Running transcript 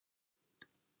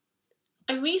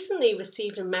recently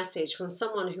received a message from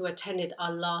someone who attended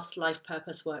our last Life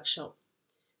Purpose workshop.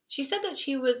 She said that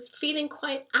she was feeling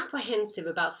quite apprehensive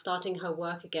about starting her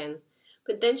work again,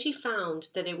 but then she found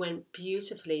that it went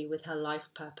beautifully with her life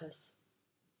purpose.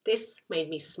 This made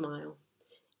me smile.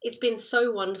 It's been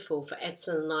so wonderful for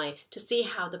Edson and I to see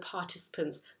how the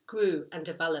participants grew and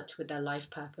developed with their life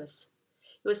purpose.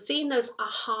 It was seeing those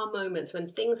aha moments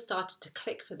when things started to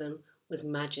click for them was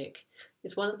magic.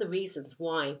 It's one of the reasons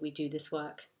why we do this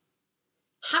work.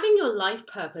 Having your life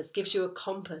purpose gives you a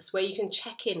compass where you can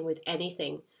check in with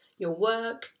anything, your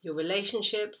work, your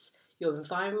relationships, your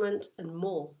environment, and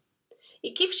more.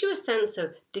 It gives you a sense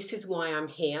of this is why I'm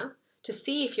here, to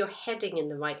see if you're heading in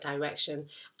the right direction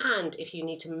and if you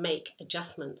need to make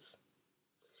adjustments.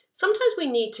 Sometimes we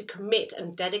need to commit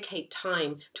and dedicate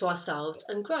time to ourselves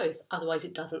and growth, otherwise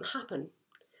it doesn't happen.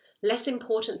 Less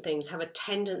important things have a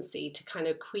tendency to kind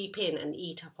of creep in and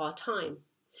eat up our time.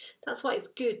 That's why it's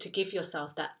good to give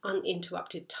yourself that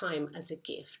uninterrupted time as a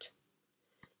gift.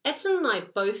 Edson and I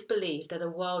both believe that a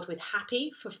world with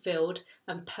happy, fulfilled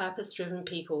and purpose-driven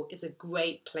people is a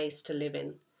great place to live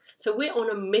in. So we're on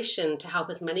a mission to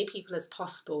help as many people as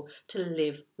possible to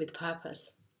live with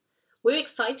purpose. We're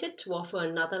excited to offer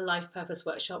another Life Purpose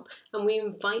workshop and we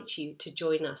invite you to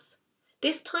join us.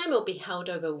 This time it will be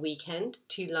held over a weekend,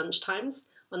 2 lunchtimes,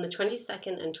 on the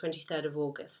 22nd and 23rd of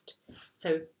August.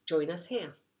 So join us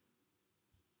here.